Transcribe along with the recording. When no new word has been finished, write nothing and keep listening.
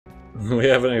We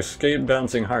have an escape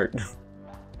bouncing heart.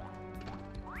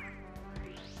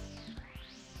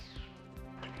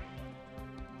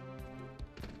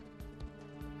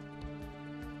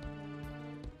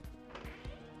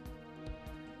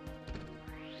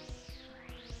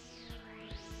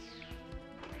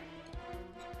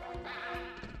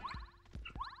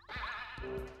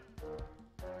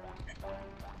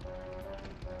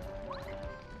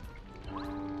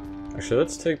 Actually,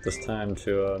 let's take this time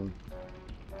to,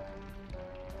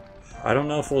 I don't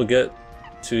know if we'll get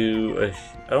to,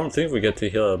 I don't think we get to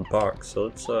heal a box, so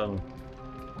let's, I'm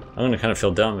gonna kind of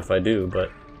feel dumb if I do,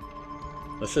 but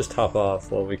let's just top off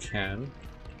while we can.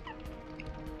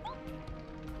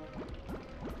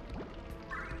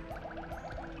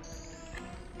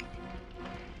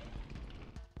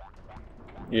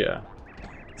 Yeah.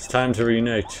 It's time to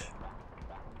reunite.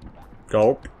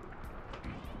 Gulp.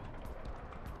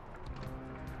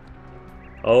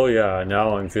 Oh yeah,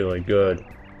 now I'm feeling good.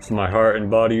 So my heart and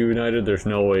body united, there's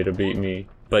no way to beat me.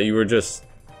 But you were just...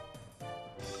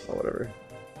 oh, whatever.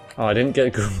 Oh, I didn't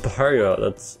get Goombario out,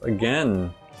 that's...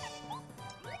 again.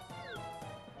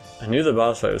 I knew the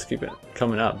boss fight was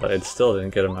coming up, but I still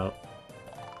didn't get him out.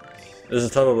 This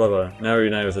is Tubba Blubba, now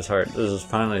reunited with his heart. This is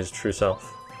finally his true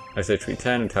self. XHP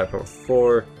 10, attack power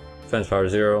 4, defense power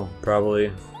 0,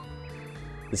 probably.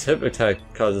 His hip attack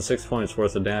causes 6 points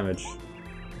worth of damage.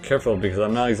 Be careful because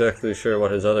I'm not exactly sure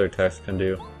what his other attacks can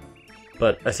do.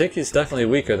 But I think he's definitely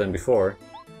weaker than before.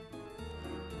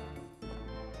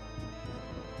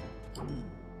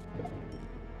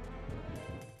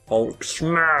 Hulk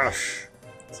Smash!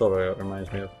 That's all it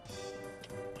reminds me of.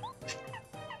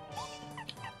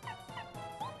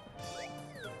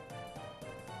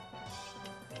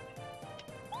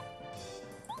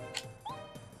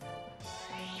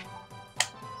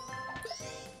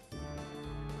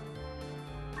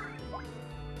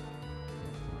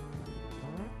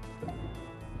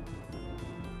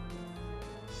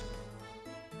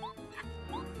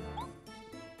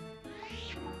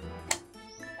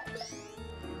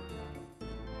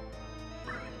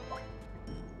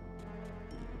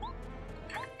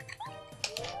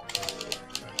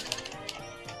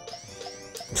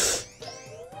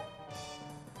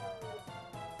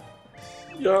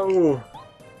 Yo!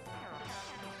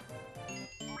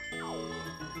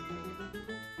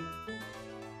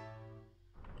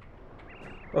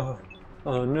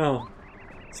 Oh no.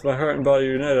 It's my heart and body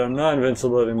united. I'm not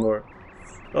invincible anymore.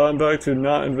 Oh, I'm back to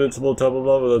not invincible Tubba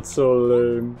Blubba. That's so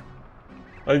lame.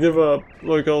 I give up.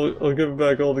 Look, I'll give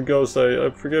back all the ghosts.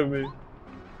 Forgive me.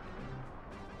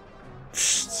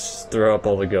 Just throw up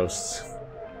all the ghosts.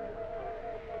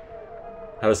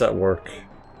 How does that work?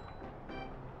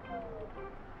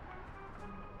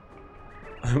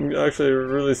 I'm actually a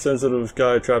really sensitive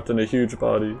guy trapped in a huge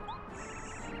body.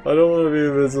 I don't want to be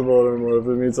invincible anymore if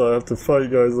it means I have to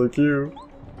fight guys like you.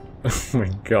 Oh my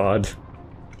god.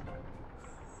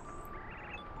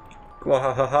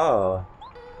 Wahahaha.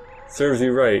 Serves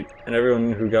you right, and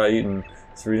everyone who got eaten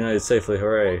is reunited safely,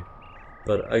 hooray.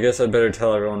 But I guess I'd better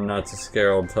tell everyone not to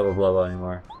scare old Tubba Blubba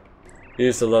anymore. We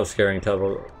used to love scaring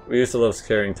Tubba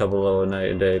Blubba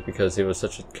night and day because he was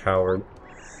such a coward.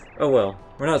 Oh well,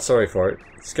 we're not sorry for it.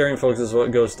 Scaring folks is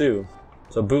what ghosts do,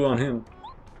 so boo on him.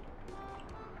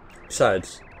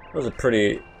 Besides, that was a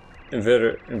pretty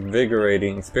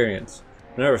invigorating experience.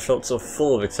 I never felt so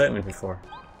full of excitement before.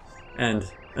 And,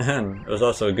 it was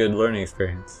also a good learning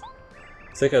experience.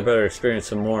 I think I'd better experience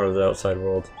some more of the outside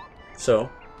world. So,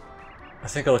 I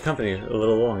think I'll accompany you a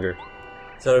little longer.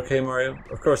 Is that okay, Mario?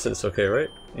 Of course it's okay, right?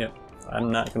 Yep.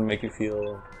 I'm not gonna make you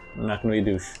feel... I'm not gonna be a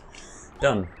douche.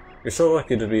 Done. You're so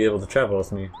lucky to be able to travel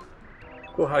with me.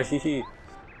 Go hi hee hee.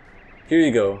 Here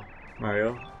you go,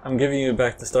 Mario. I'm giving you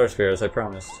back the Star Spear as I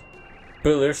promised.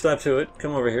 Bootler, slap to it.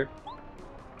 Come over here.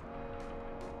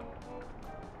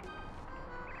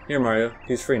 Here, Mario.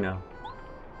 He's free now.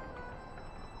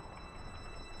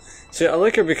 See, I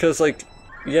like her because, like,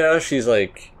 yeah, she's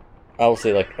like, I'll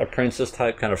say like a princess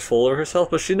type, kind of full of herself,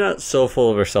 but she's not so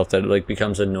full of herself that it like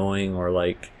becomes annoying or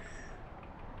like,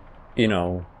 you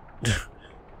know,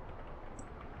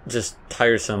 just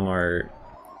tiresome or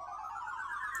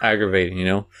aggravating, you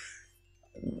know?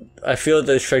 I feel that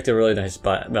they strike a really nice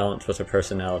balance with her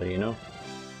personality, you know?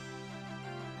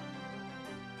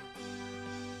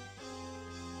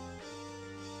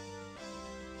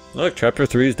 Look, chapter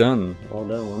 3 is done. All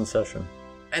done in one session.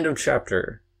 End of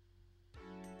chapter.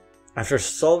 After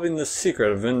solving the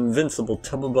secret of invincible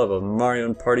Tubba Blubba, Mario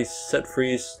and party set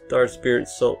free Star Spirit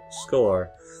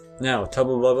Scholar. Now,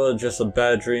 Tubba Blubba just a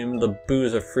bad dream, the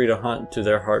boos are free to hunt to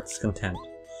their heart's content.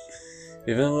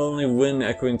 Even the lonely wind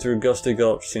echoing through Gusty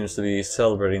Gulch seems to be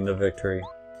celebrating the victory.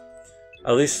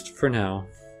 At least for now.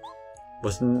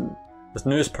 With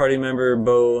newest party member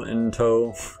Bo in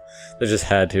tow, they just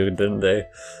had to, didn't they?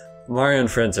 Mario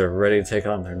and friends are ready to take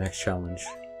on their next challenge.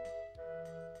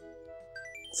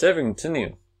 Saving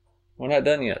continue. We're not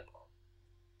done yet.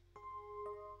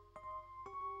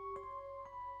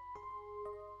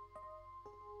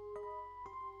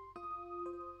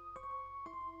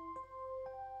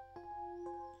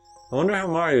 I wonder how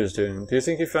Mario's doing. Do you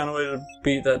think he found a way to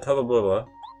beat that Tubba Blubba?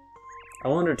 I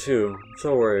wonder too. I'm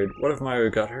so worried. What if Mario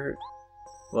got hurt?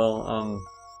 Well,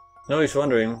 no, he's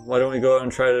wondering. Why don't we go out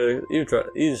and try to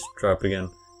eavesdrop again?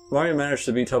 Mario managed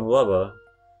to beat Tubba Blubba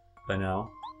by now.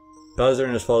 Bowser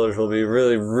and his followers will be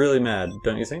really, really mad,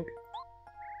 don't you think?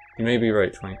 You may be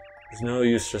right, Twink. There's no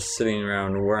use just sitting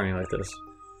around worrying like this.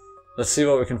 Let's see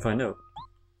what we can find out.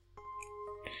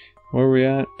 Where are we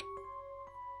at?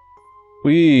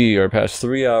 We are past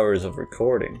 3 hours of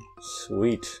recording.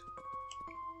 Sweet.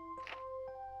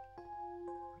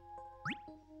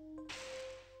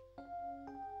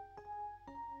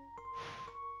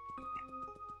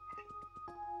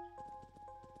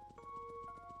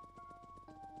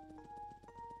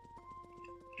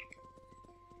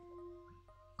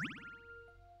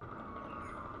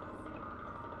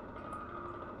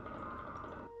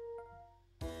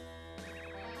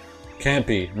 Can't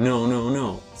be. No, no,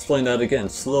 no. Explain that again,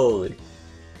 slowly.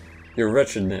 Your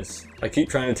wretchedness. I keep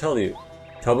trying to tell you.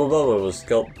 Tubba Blubba was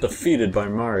defeated by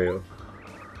Mario.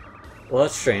 Well,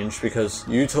 that's strange, because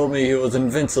you told me he was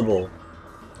invincible.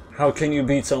 How can you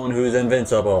beat someone who is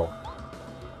invincible?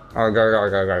 Arg, arg,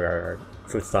 arg, arg, arg, arg, arg.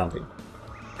 Foot stomping.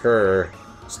 Grr.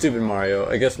 Stupid Mario.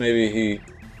 I guess maybe he...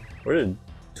 Where did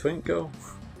Twink go?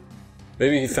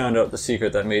 Maybe he found out the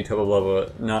secret that made Tubba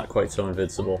Blubba not quite so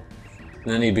invincible.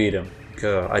 And then he beat him.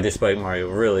 I despite Mario,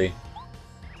 really.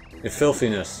 The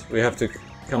filthiness. We have to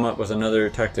come up with another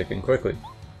tactic, and quickly.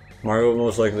 Mario will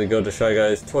most likely go to Shy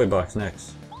Guy's toy box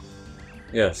next.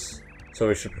 Yes, so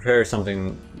we should prepare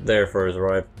something there for his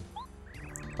arrival.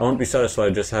 I won't be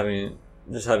satisfied just having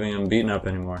him beaten up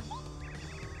anymore.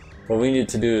 What we need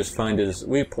to do is find his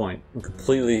weak point and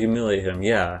completely humiliate him.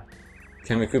 Yeah,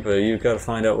 Kamikoopa, you've got to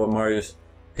find out what Mario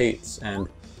hates and...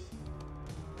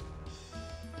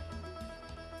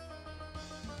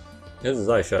 He has his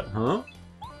eye shut, huh?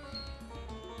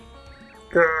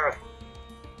 Grr.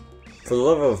 For the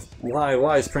love of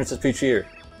why is Princess Peach here?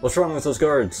 What's wrong with those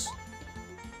guards?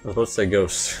 I was about to say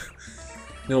ghosts.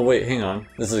 No, wait, hang on.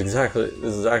 This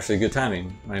is actually good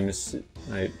timing. Mischievous.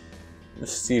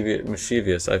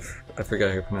 I forgot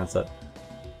how to pronounce that.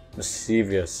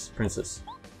 Mischievous princess.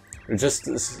 We're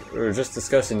just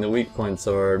discussing the weak points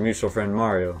of our mutual friend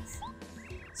Mario.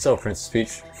 So, Princess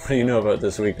Peach, what do you know about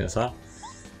this weakness, huh?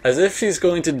 As if she's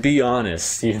going to be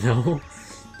honest, you know?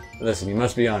 Listen, you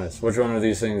must be honest. Which one of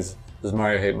these things does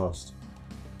Mario hate most?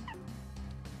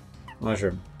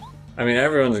 Mushroom. I mean,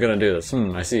 everyone's gonna do this.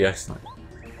 I see. Excellent.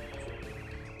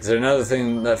 Is there another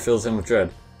thing that fills him with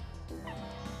dread?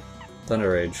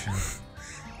 Thunder Rage.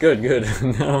 Good, good.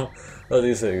 No, all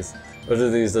these things. What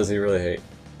of these does he really hate?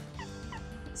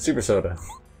 Super Soda.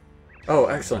 Oh,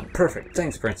 excellent. Perfect.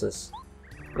 Thanks, Princess.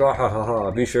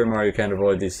 Grahahaha. Be sure Mario can't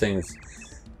avoid these things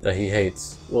that he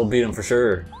hates. We'll beat him for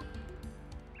sure.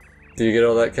 Do you get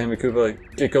all that,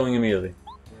 Kamikoopa? Get going immediately.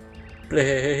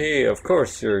 Hey, of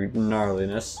course, your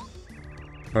gnarliness.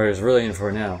 Mario's really in for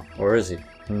it now. Or is he?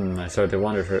 I started to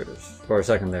wonder for a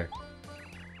second there.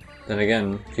 Then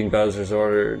again, King Bowser's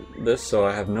ordered this, so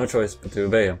I have no choice but to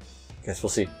obey him. Guess we'll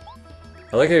see.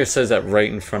 I like how he says that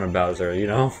right in front of Bowser, you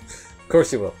know? Of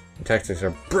course he will. The tactics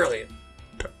are brilliant.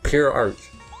 Pure art.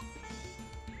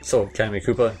 So,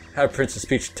 Kamikoopa, have Princess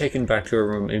Peach taken back to her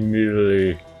room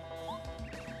immediately.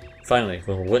 Finally,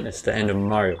 we'll witness the end of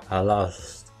Mario at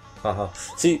last. Haha.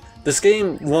 See, this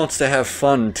game wants to have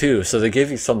fun too, so they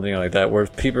give you something like that where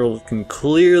people can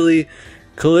clearly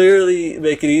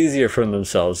make it easier for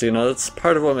themselves. You know, that's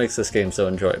part of what makes this game so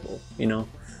enjoyable. You know,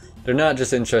 they're not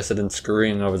just interested in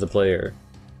screwing over the player.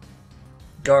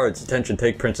 Guards, attention!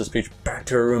 Take Princess Peach back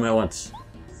to her room at once.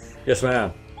 Yes,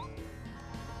 ma'am.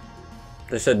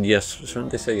 They said yes. Shouldn't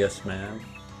they say yes, ma'am?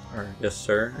 Or yes,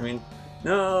 sir? I mean,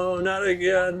 no, not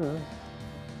again.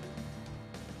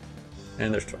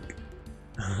 And there's Twink.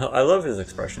 I love his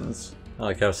expressions. I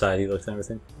like how sad he looks and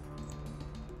everything.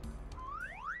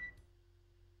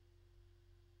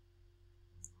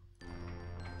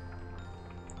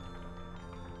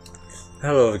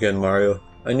 Hello again, Mario.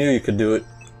 I knew you could do it.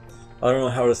 I don't know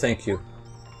how to thank you.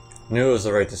 I knew it was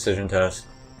the right decision to ask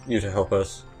you to help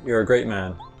us. You're a great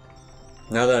man.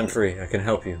 Now that I'm free, I can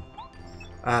help you.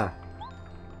 Ah.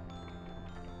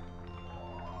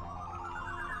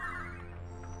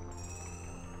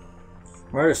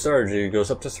 Mario's star energy goes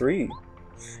up to 3.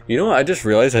 You know what? I just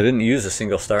realized I didn't use a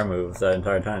single star move that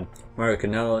entire time. Mario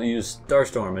can now use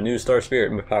Starstorm, a new star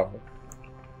spirit power.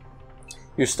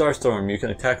 Use Starstorm, you can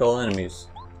attack all enemies.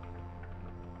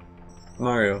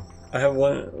 Mario, I have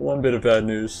one bit of bad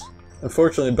news.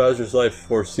 Unfortunately, Bowser's life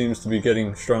force seems to be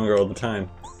getting stronger all the time.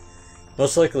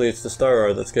 Most likely it's the Star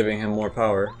Ore that's giving him more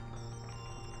power.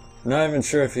 I'm not even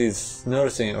sure if he's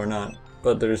noticing it or not,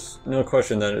 but there's no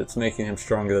question that it's making him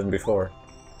stronger than before.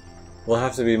 We'll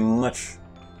have to be much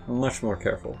more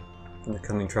careful in the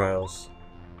coming trials.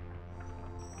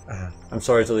 I'm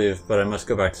sorry to leave, but I must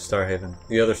go back to Starhaven.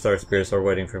 The other Star Spirits are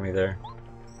waiting for me there.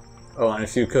 Oh, and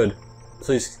if you could,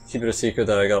 please keep it a secret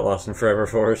that I got lost in Forever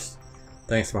Forest.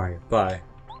 Thanks, Mario. Bye.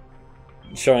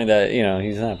 Showing that, you know,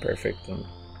 he's not perfect, and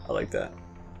I like that.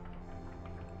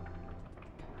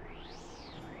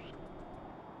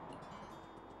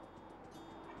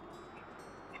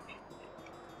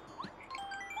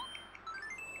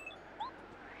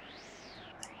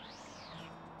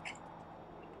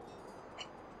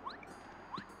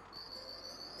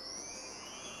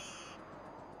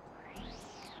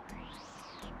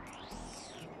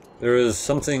 There is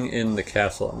something in the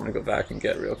castle I'm gonna go back and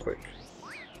get real quick.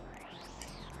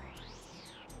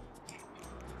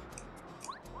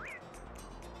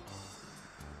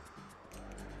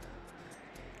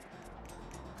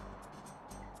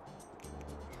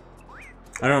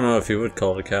 I don't know if you would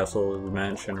call it a castle or a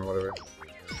mansion or whatever.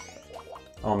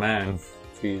 Oh man,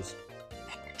 jeez.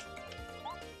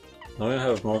 I don't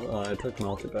have I took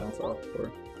multi-bounce off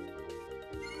for.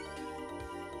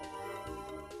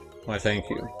 Why, thank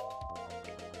you.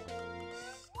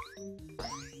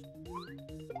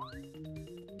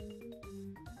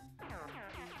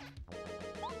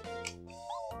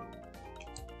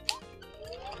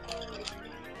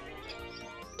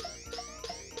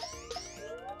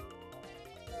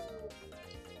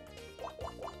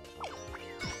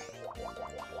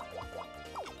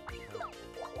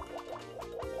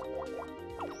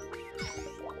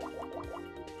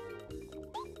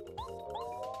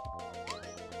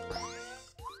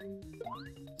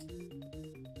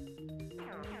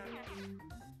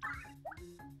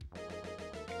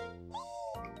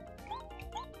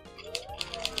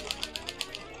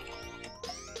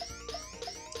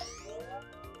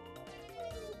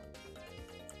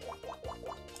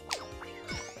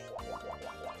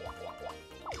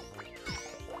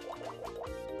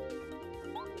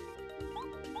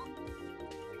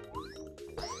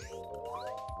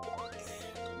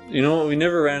 You know what? We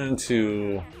never ran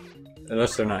into,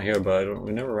 unless they're not here, but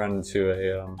we never ran into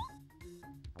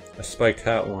a spiked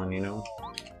hat one. You know?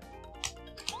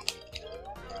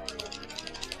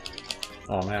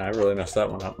 Oh man, I really messed that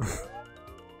one up.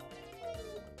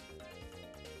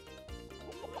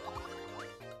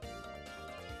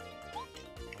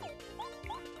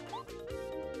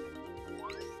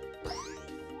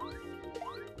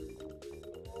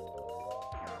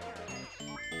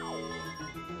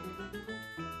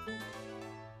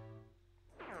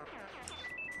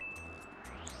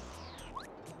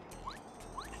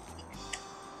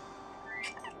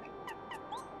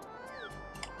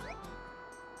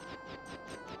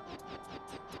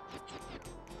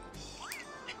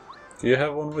 Do you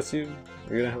have one with you?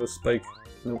 You're gonna have a spike?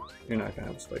 Nope, you're not gonna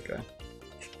have a spike guy.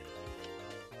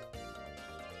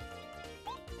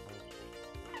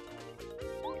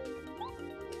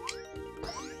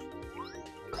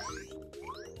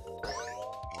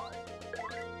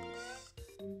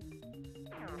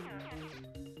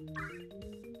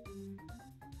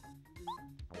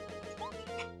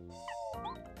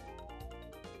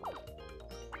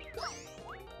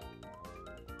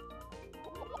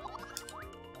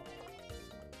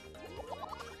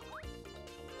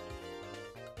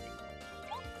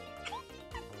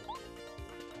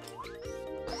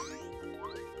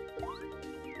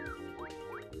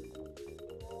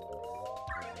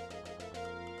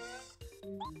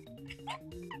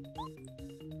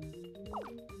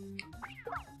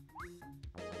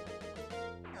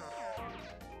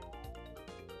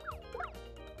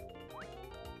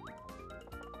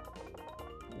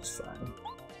 It's fine.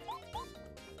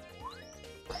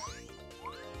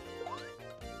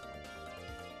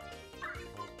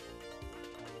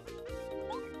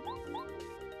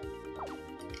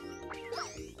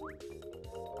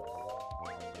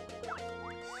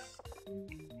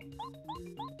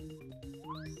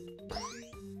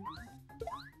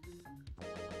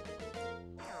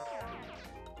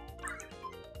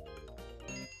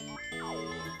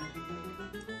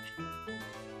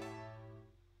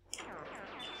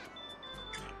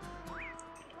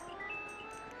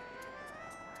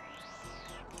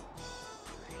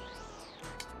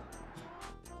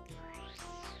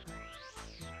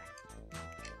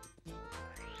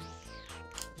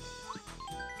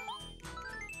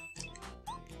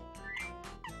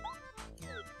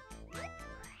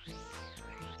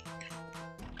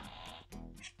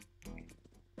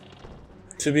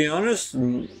 To be honest,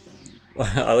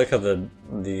 I like how the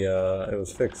it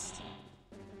was fixed.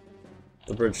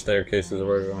 The bridge staircases, or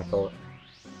whatever you want to call it.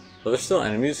 Are there still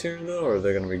enemies here though, or are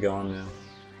they gonna be gone now?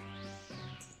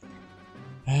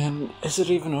 And is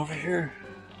it even over here?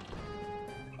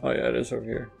 Oh yeah, it is over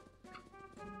here.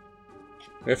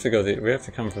 We have to go we have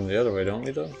to come from the other way, don't we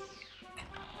though?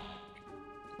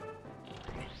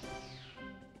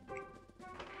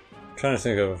 I'm trying to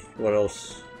think of what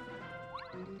else.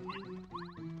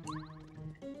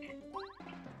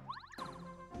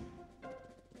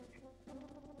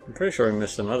 I'm pretty sure we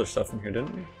missed some other stuff in here,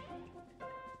 didn't we?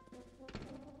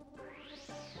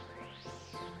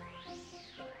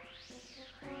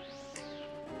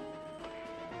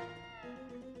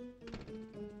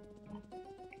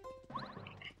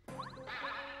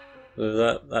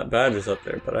 That badge is up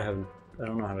there, but I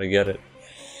don't know how to get it.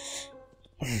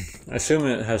 I assume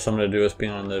it has something to do with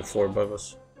being on the floor above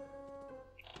us.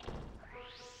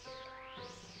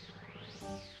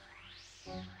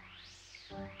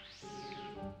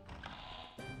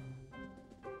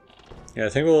 Yeah, I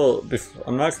think we'll.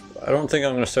 I don't think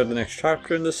I'm going to start the next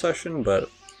chapter in this session, but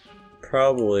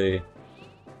probably.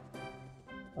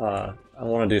 I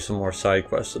want to do some more side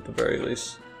quests at the very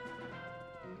least.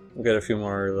 We'll get a few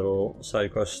more little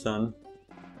side quests done.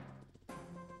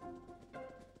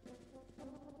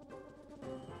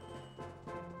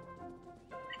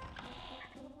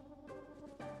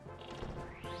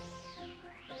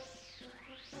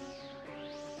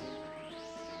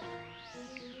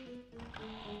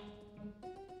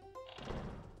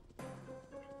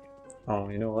 Oh,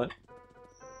 you know what?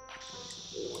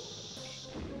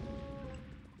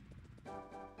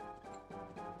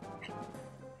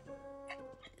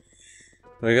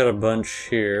 We got a bunch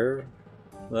here.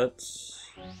 Let's...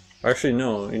 Actually,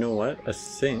 no. You know what? I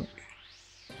think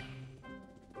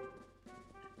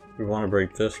we want to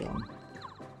break this one.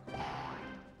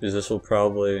 Because this will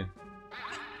probably...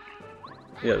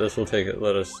 Yeah, this will take it.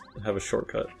 Let us have a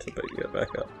shortcut to get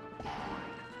back up.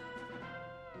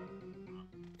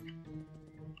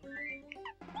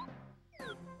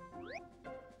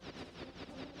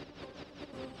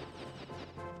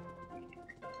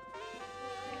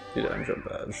 Jump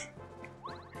badge.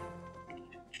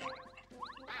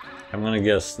 I'm gonna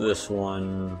guess this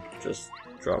one just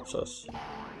drops us.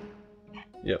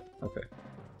 Yep, okay.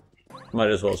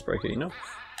 Might as well just break it, you know?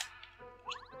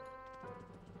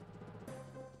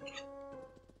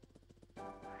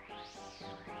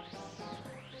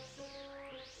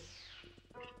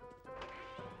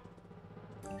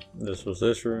 This was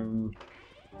this room.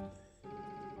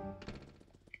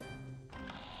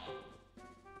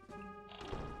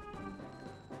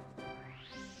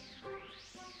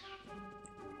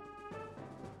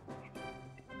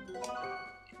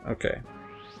 Okay.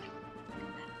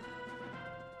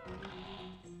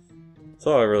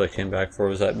 So all I really came back for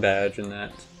was that badge and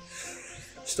that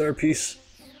star piece.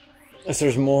 If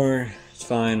there's more, it's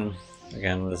fine.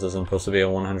 Again, this isn't supposed to be a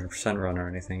 100% run or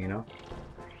anything, you know?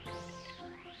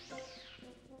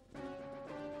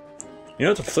 You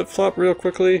know, to flip-flop real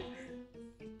quickly,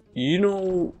 you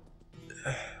know,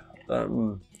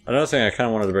 another thing I kind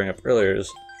of wanted to bring up earlier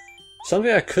is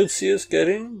something I could see us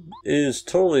getting is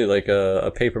totally like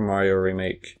a Paper Mario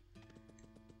remake.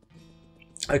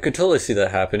 I could totally see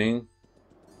that happening.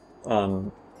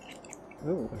 Oh,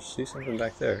 I see something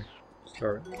back there.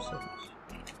 Sorry.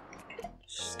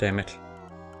 Damn it.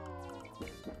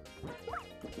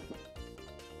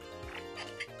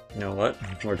 You know what?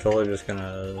 We're totally just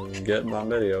gonna get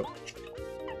Bombetto.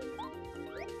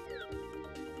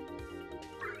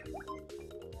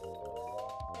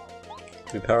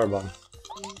 Do power bomb.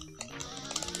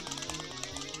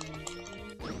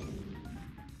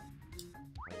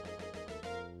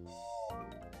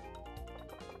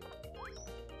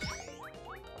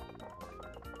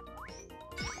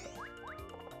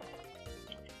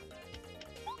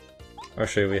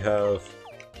 Actually, we have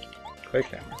Quake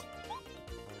Hammer.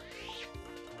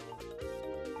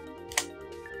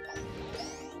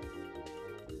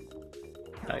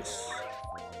 Nice.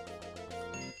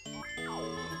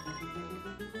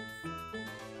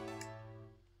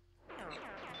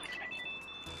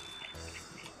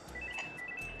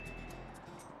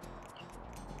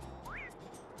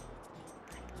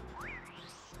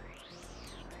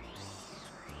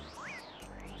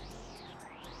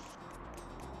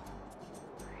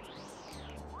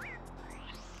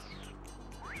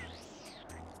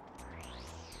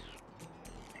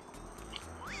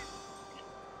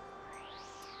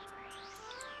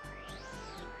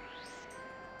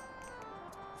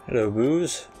 Hello,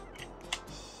 Booze.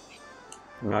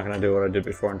 I'm not gonna do what I did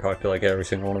before and talk to like every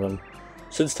single one of them.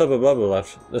 Since Tubba Blubba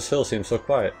left, this hill seems so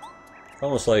quiet.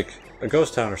 Almost like a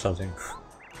ghost town or something.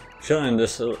 Feeling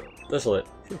desolate.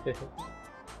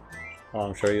 Oh,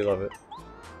 I'm sure you love it.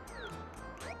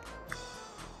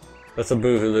 That's a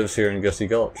boo who lives here in Gusty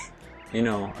Gulch. You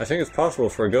know, I think it's possible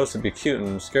for a ghost to be cute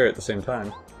and scary at the same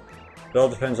time. It all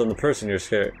depends on the person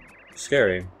you're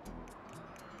scaring.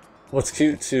 What's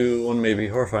cute to one may be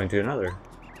horrifying to another.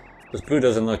 This boo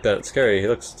doesn't look that scary, he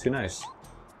looks too nice.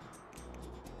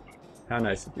 How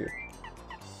nice of you.